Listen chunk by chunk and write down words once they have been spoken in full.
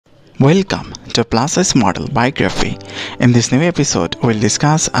Welcome to Plus Size Model Biography. In this new episode, we'll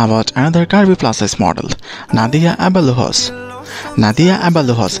discuss about another curvy plus size model, Nadia Aboulhosn. Nadia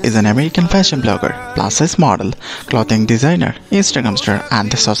Aboulhosn is an American fashion blogger, plus size model, clothing designer, Instagram star,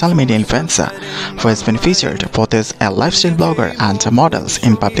 and social media influencer who has been featured both as a lifestyle blogger and models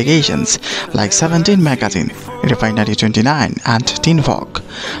in publications like 17 Magazine, Refinery 29, and Teen Vogue.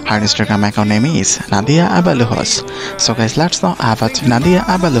 Her Instagram account name is Nadia Aboulhosn. So guys, let's know about Nadia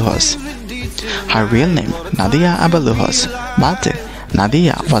Aboulhosn. Her real name, Nadia Aboulhosn, but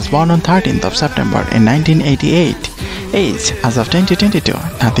Nadia was born on 13th of September in 1988. Age as of 2022,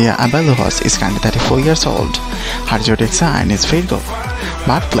 Nadia Aboulhosn is currently 34 years old. Her zodiac sign is Virgo.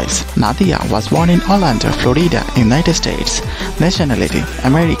 Birthplace, Nadia was born in Orlando, Florida, United States. Nationality,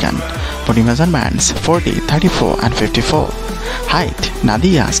 American. Body measurements 40, 34 and 54. Height,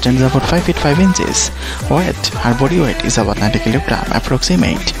 Nadia stands about 5 feet 5 inches. Weight, her body weight is about 90 kg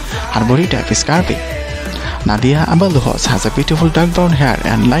approximate. Her body type is curvy. Nadia Aboulhosn has a beautiful dark brown hair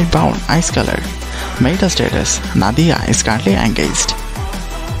and light brown eyes color. Marital status, Nadia is currently engaged.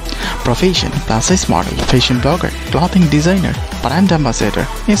 Profession, plus size model, fashion blogger, clothing designer, brand ambassador,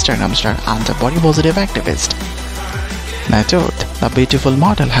 Instagram star, and a body positive activist. Net worth, the beautiful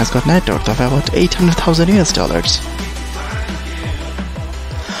model has got net worth of about 800,000 US dollars.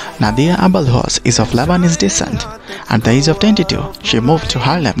 Nadia Aboulhosn is of Lebanese descent. At the age of 22, she moved to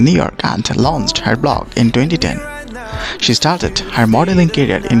Harlem, New York and launched her blog in 2010. She started her modeling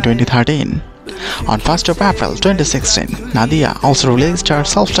career in 2013. On 1st of April 2016, Nadia also released her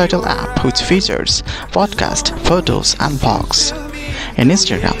self-titled app which features podcast, photos and blogs. In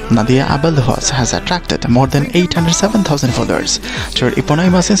Instagram, Nadia Aboulhosn has attracted more than 807,000 followers to her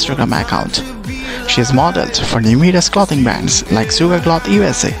eponymous Instagram account. She has modeled for numerous clothing brands like Sugar Cloth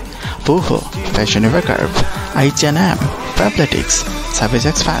USA, Boohoo, Fashion Over Curve, H&M, Birthplace, Savage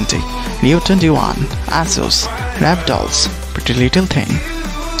X Fenty, Neo 21, Asus, Rap Dolls, Pretty Little Thing,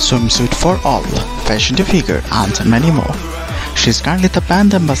 Swimsuit for All, Fashion to Figure, and many more. She is currently the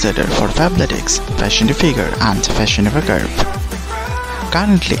brand ambassador for Fabletics, Fashion to Figure, and Fashion Over Curve.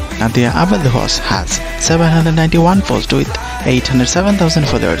 Currently, Nadia Aboulhosn has 791 posts with 807,000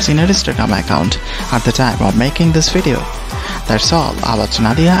 followers in her Instagram account at the time of making this video. That's all about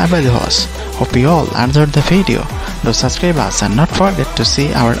Nadia Aboulhosn. Hope you all enjoyed the video. Do subscribe us and not forget to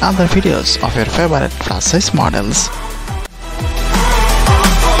see our other videos of your favorite plus size models.